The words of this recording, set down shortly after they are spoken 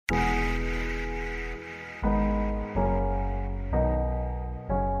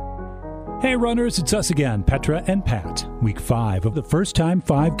Hey runners, it's us again, Petra and Pat. Week 5 of the First Time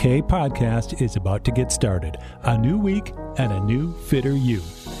 5K podcast is about to get started. A new week and a new fitter you.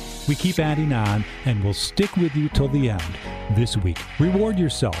 We keep adding on and we'll stick with you till the end. This week, reward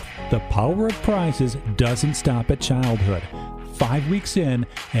yourself. The power of prizes doesn't stop at childhood. 5 weeks in,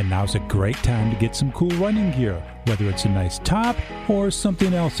 and now's a great time to get some cool running gear, whether it's a nice top or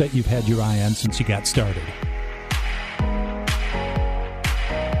something else that you've had your eye on since you got started.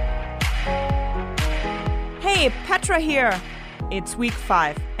 Hey, Petra here. It's week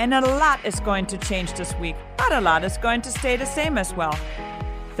 5, and a lot is going to change this week, but a lot is going to stay the same as well.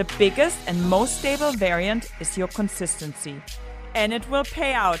 The biggest and most stable variant is your consistency, and it will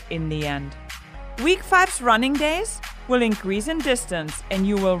pay out in the end. Week 5's running days will increase in distance, and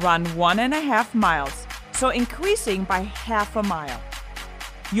you will run 1.5 miles, so increasing by half a mile.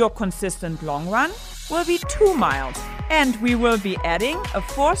 Your consistent long run will be 2 miles, and we will be adding a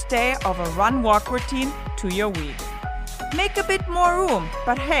 4th day of a run-walk routine to your week. Make a bit more room,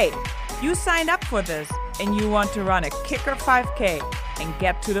 but hey, you signed up for this and you want to run a kicker 5K and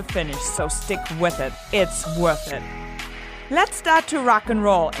get to the finish, so stick with it. It's worth it. Let's start to rock and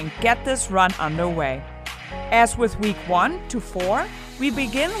roll and get this run underway. As with week 1 to 4, we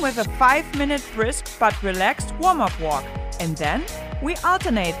begin with a 5-minute brisk but relaxed warm-up walk, and then we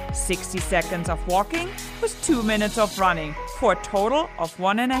alternate 60 seconds of walking with 2 minutes of running for a total of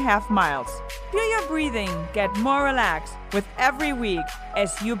 1.5 miles. Feel your breathing get more relaxed with every week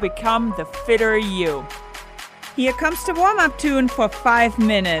as you become the fitter you. Here comes the warm-up tune for 5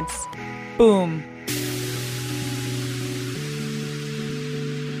 minutes. Boom.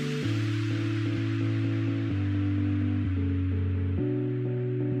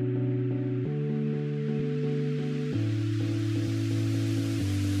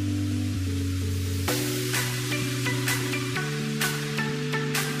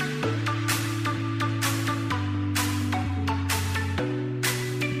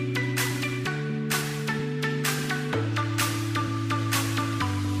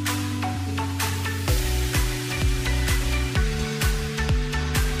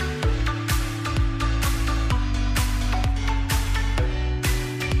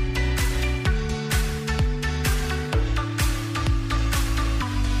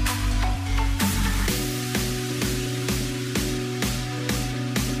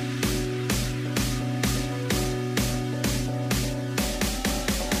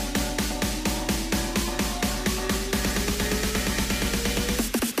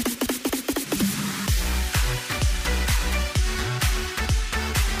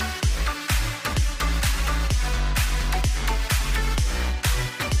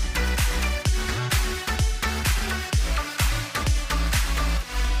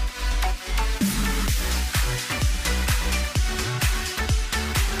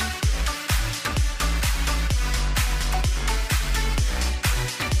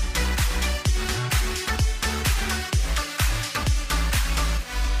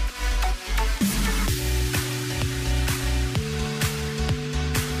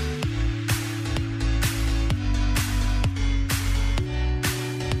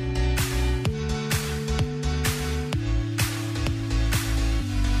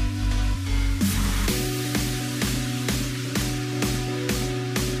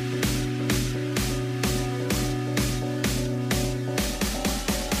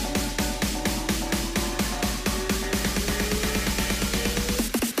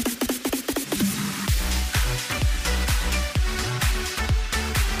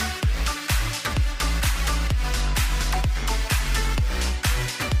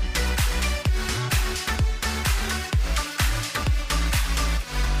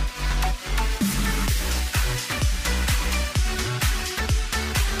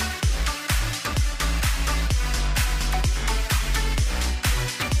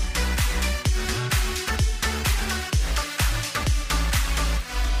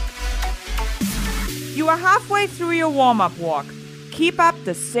 You are halfway through your warm-up walk. Keep up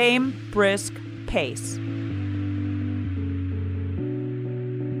the same brisk pace.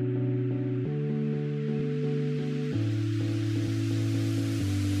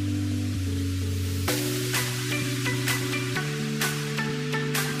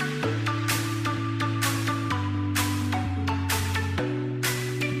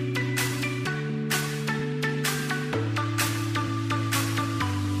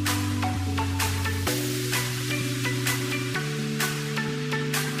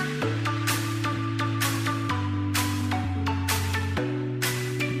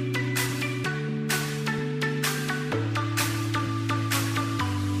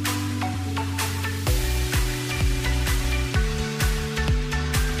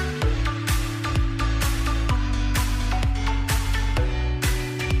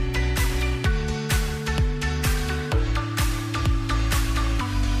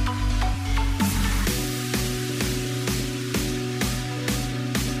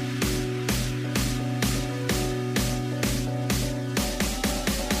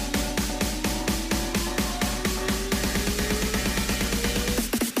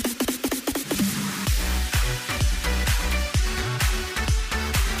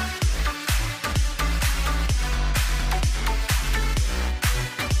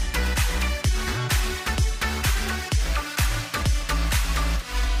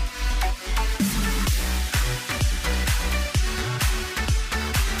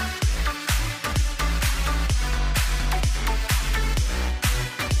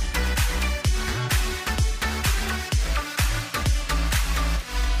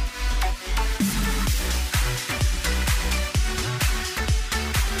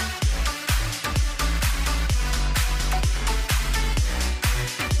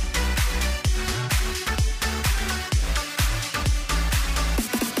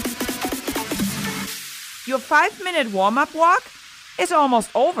 Your 5-minute warm-up walk is almost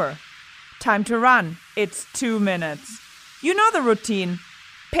over. Time to run. It's 2 minutes. You know the routine.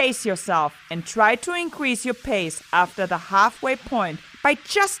 Pace yourself and try to increase your pace after the halfway point by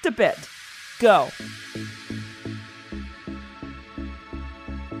just a bit. Go.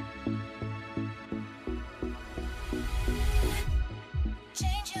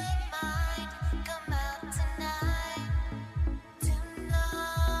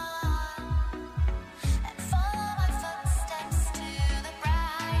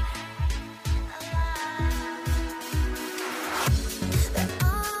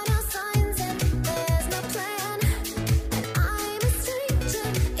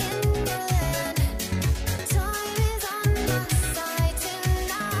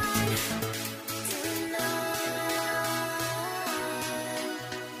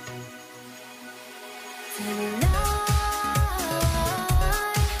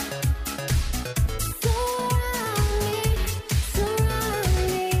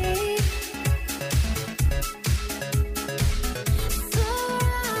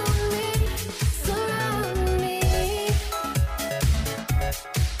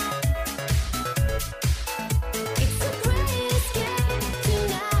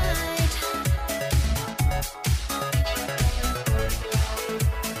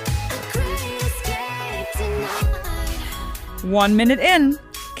 One minute in.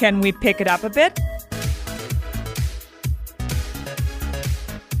 Can we pick it up a bit?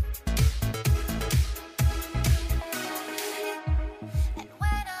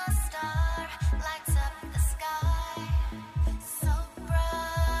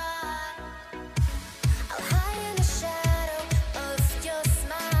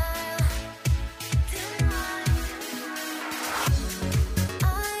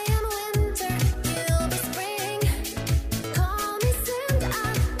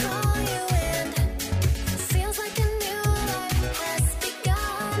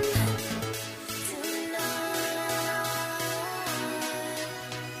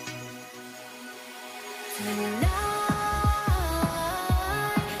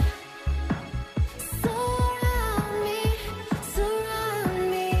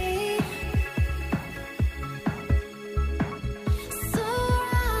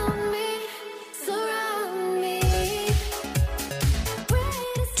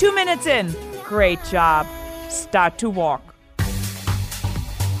 Two minutes in. Great job. Start to walk.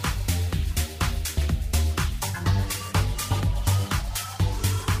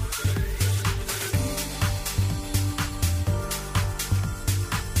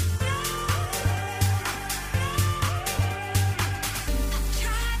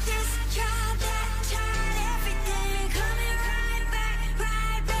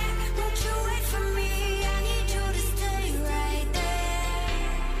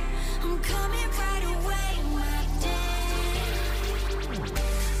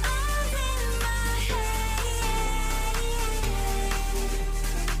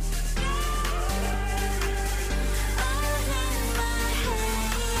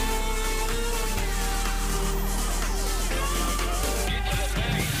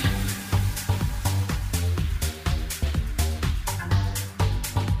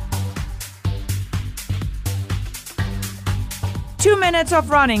 Two minutes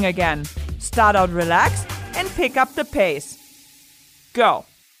of running again. Start out relaxed and pick up the pace. Go.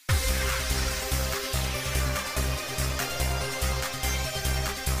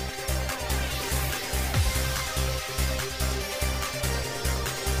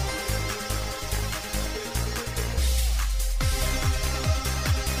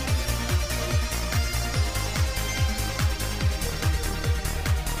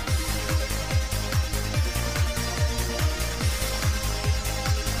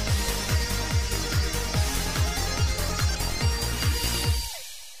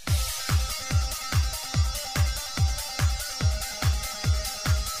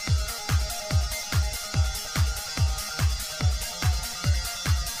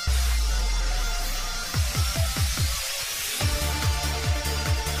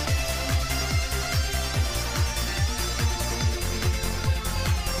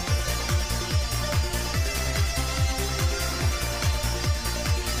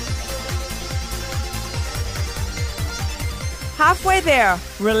 Halfway there,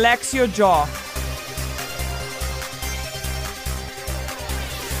 relax your jaw.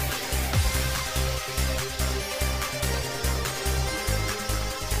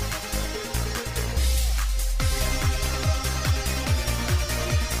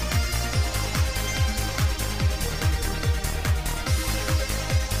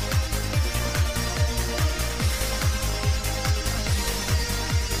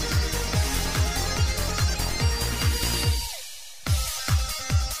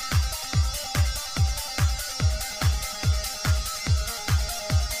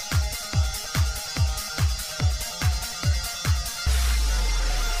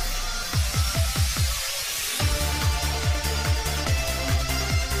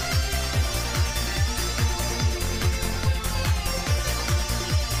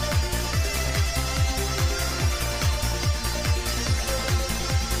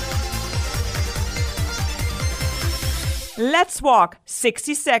 Let's walk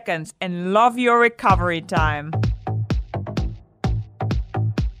 60 seconds and love your recovery time.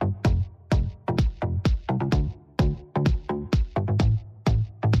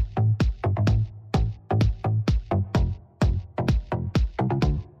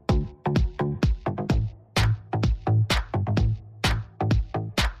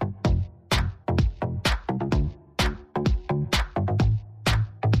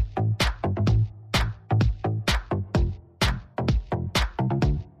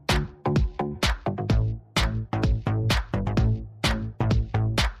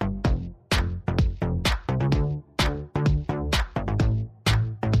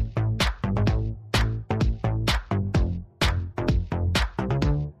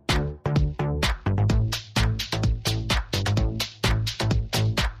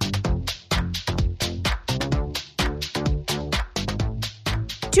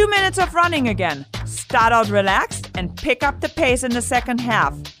 Two minutes of running again. Start out relaxed and pick up the pace in the second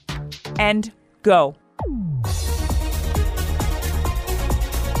half. And go.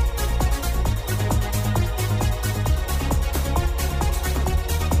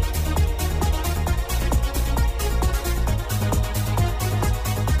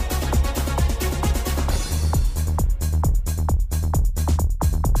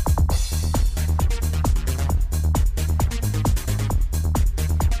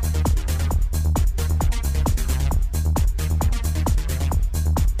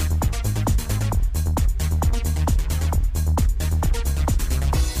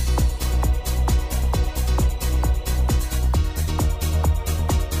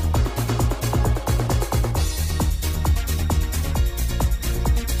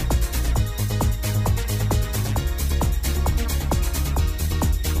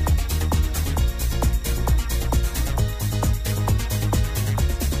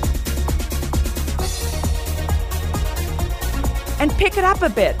 And pick it up a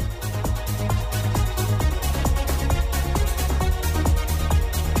bit.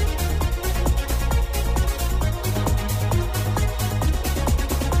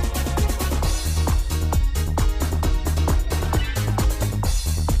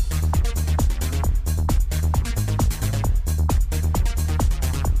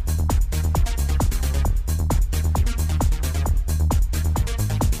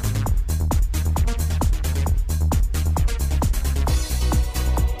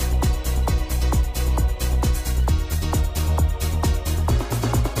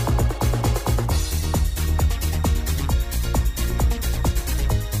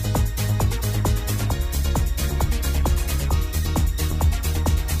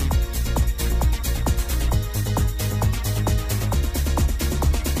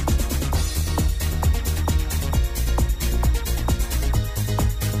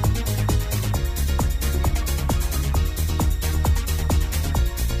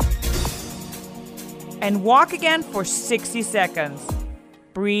 And walk again for 60 seconds.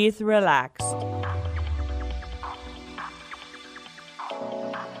 Breathe relaxed.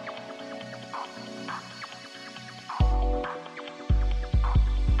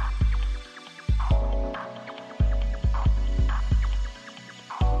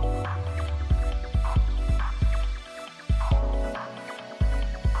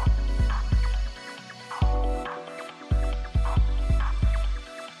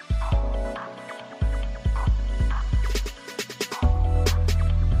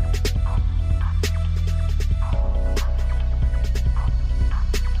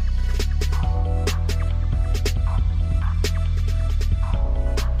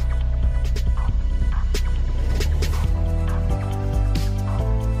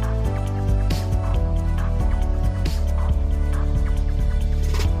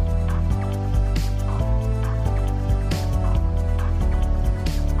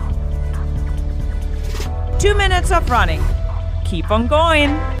 Two minutes of running. Keep on going.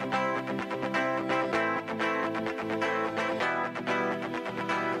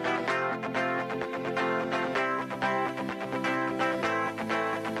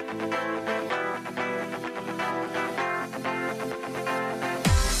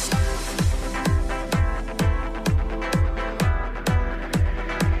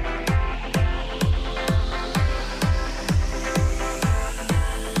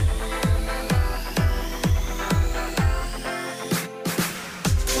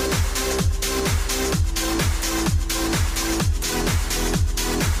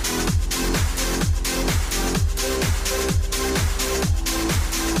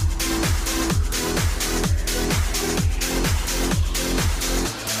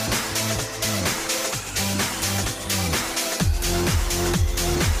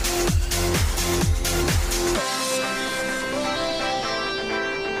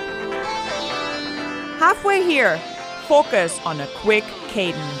 halfway here. Focus on a quick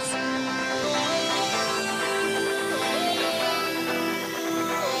cadence.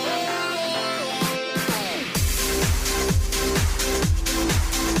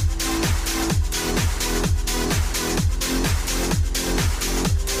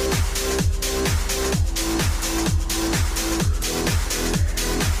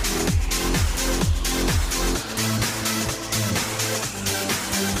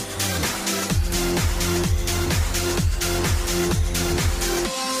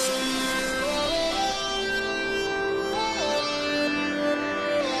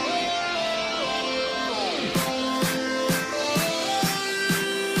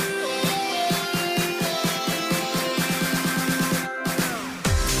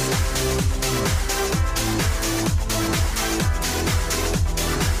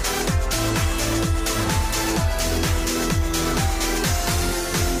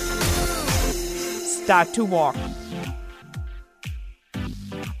 Start to walk.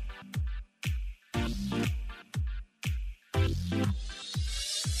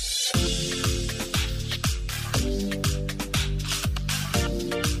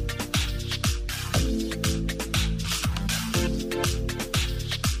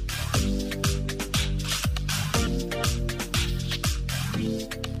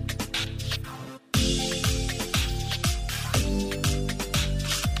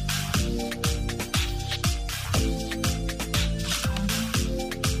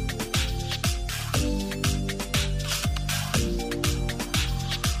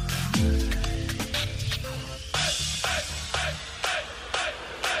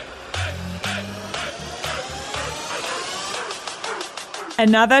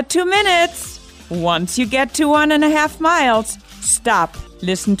 Another 2 minutes. Once you get to 1.5 miles, stop,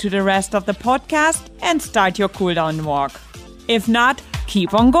 listen to the rest of the podcast, and start your cool-down walk. If not,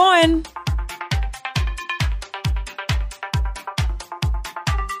 keep on going.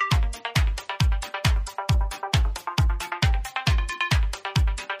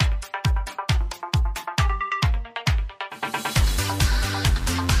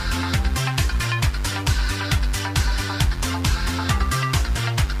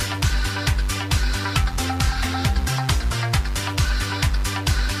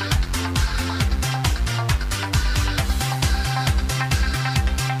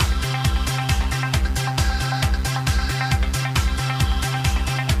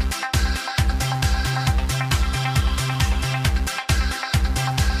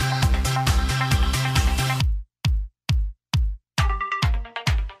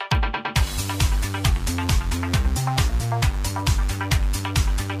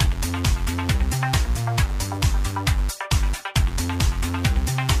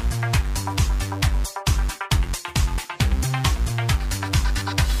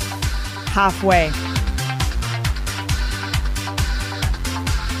 Halfway.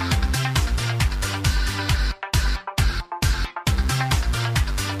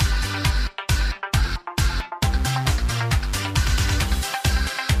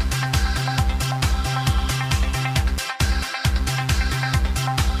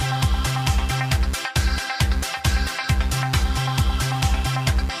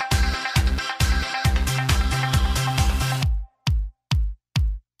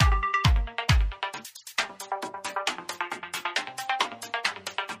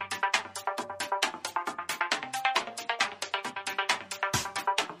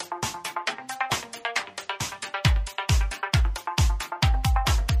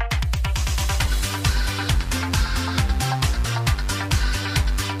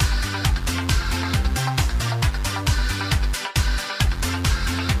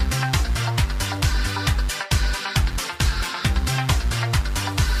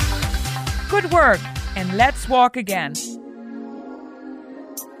 Good work, and let's walk again.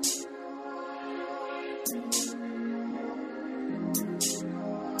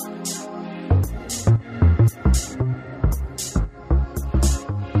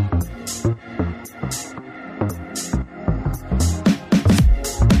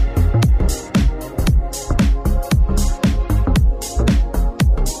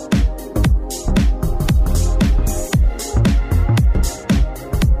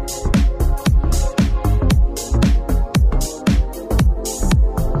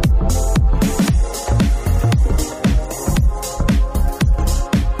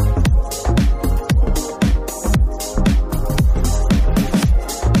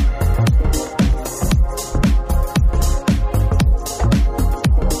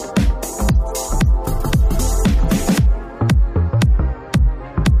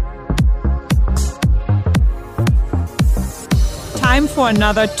 Time for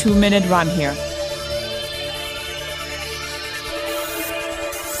another 2-minute run here.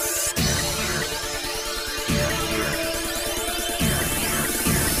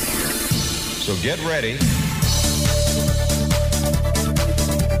 So get ready.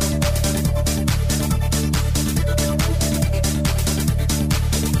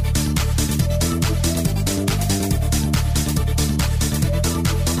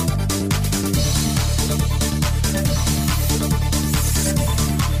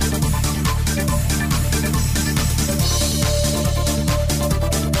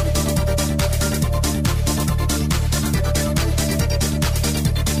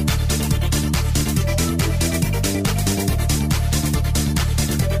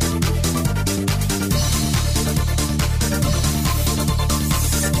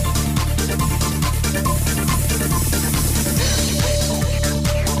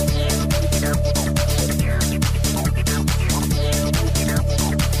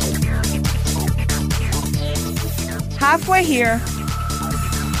 Halfway here.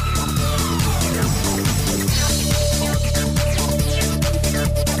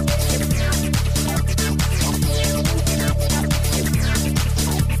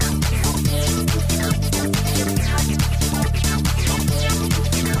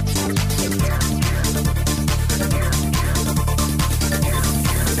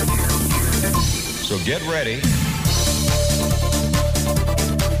 So get ready.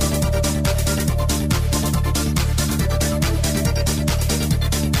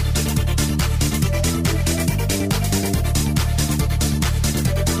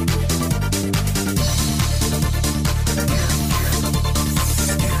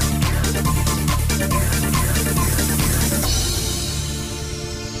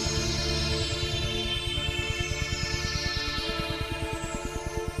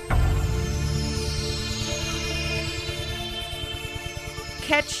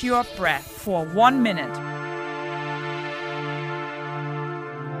 Catch your breath for 1 minute.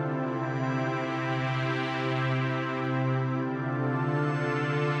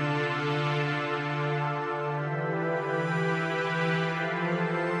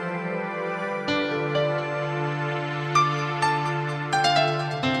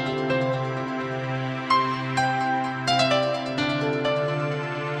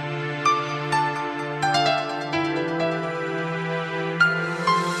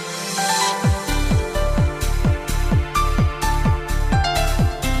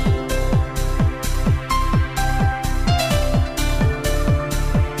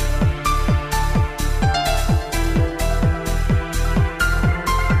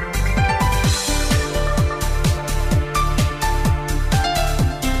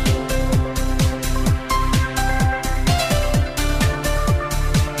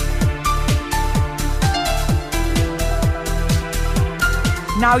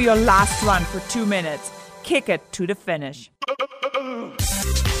 Now your last run for 2 minutes. Kick it to the finish.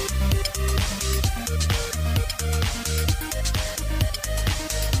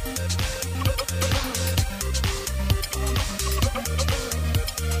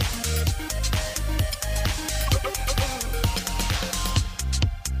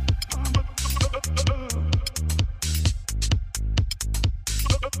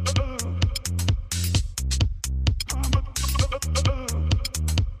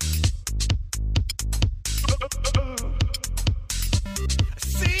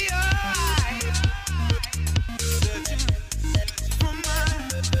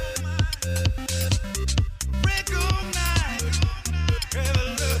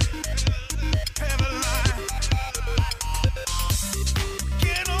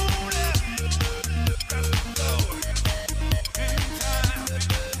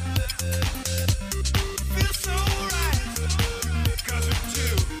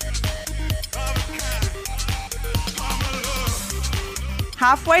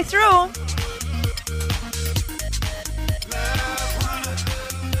 Halfway through.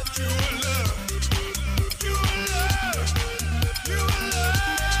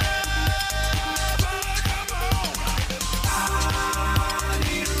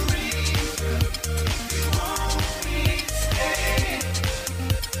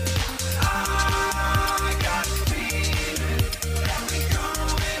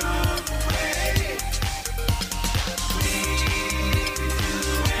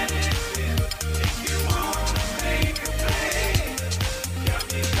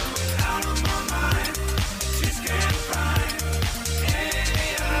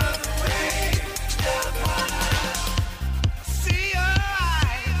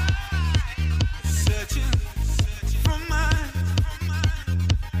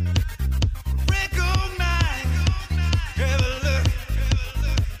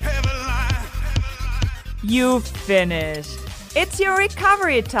 You finished. It's your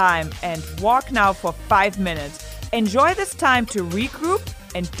recovery time and walk now for 5 minutes. Enjoy this time to regroup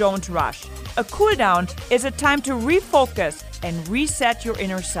and don't rush. A cool down is a time to refocus and reset your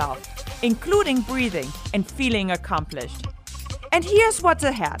inner self, including breathing and feeling accomplished. And here's what's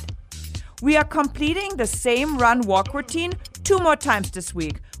ahead. We are completing the same run-walk routine 2 more times this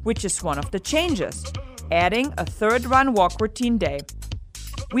week, which is one of the changes, adding a third run-walk routine day.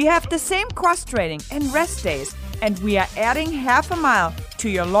 We have the same cross-training and rest days, and we are adding half a mile to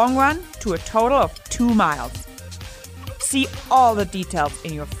your long run to a total of 2 miles. See all the details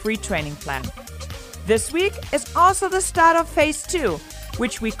in your free training plan. This week is also the start of phase 2,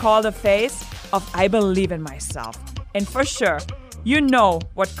 which we call the phase of I believe in myself. And for sure, you know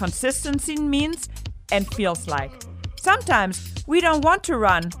what consistency means and feels like. Sometimes we don't want to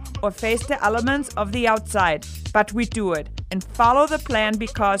run or face the elements of the outside, but we do it and follow the plan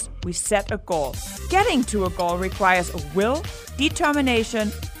because we set a goal. Getting to a goal requires a will,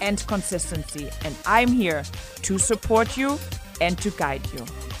 determination, and consistency, and I'm here to support you and to guide you.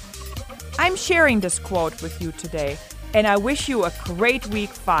 I'm sharing this quote with you today, and I wish you a great week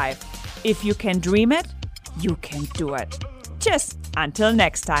 5. If you can dream it, you can do it. Cheers, until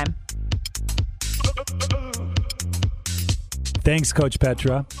next time. Thanks, Coach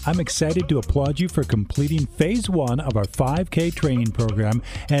Petra. I'm excited to applaud you for completing phase 1 of our 5K training program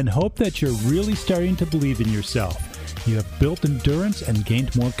and hope that you're really starting to believe in yourself. You have built endurance and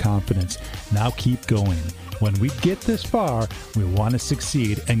gained more confidence. Now keep going. When we get this far, we want to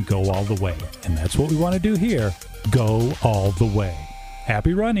succeed and go all the way. And that's what we want to do here. Go all the way.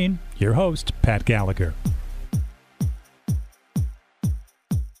 Happy running. Your host, Pat Gallagher.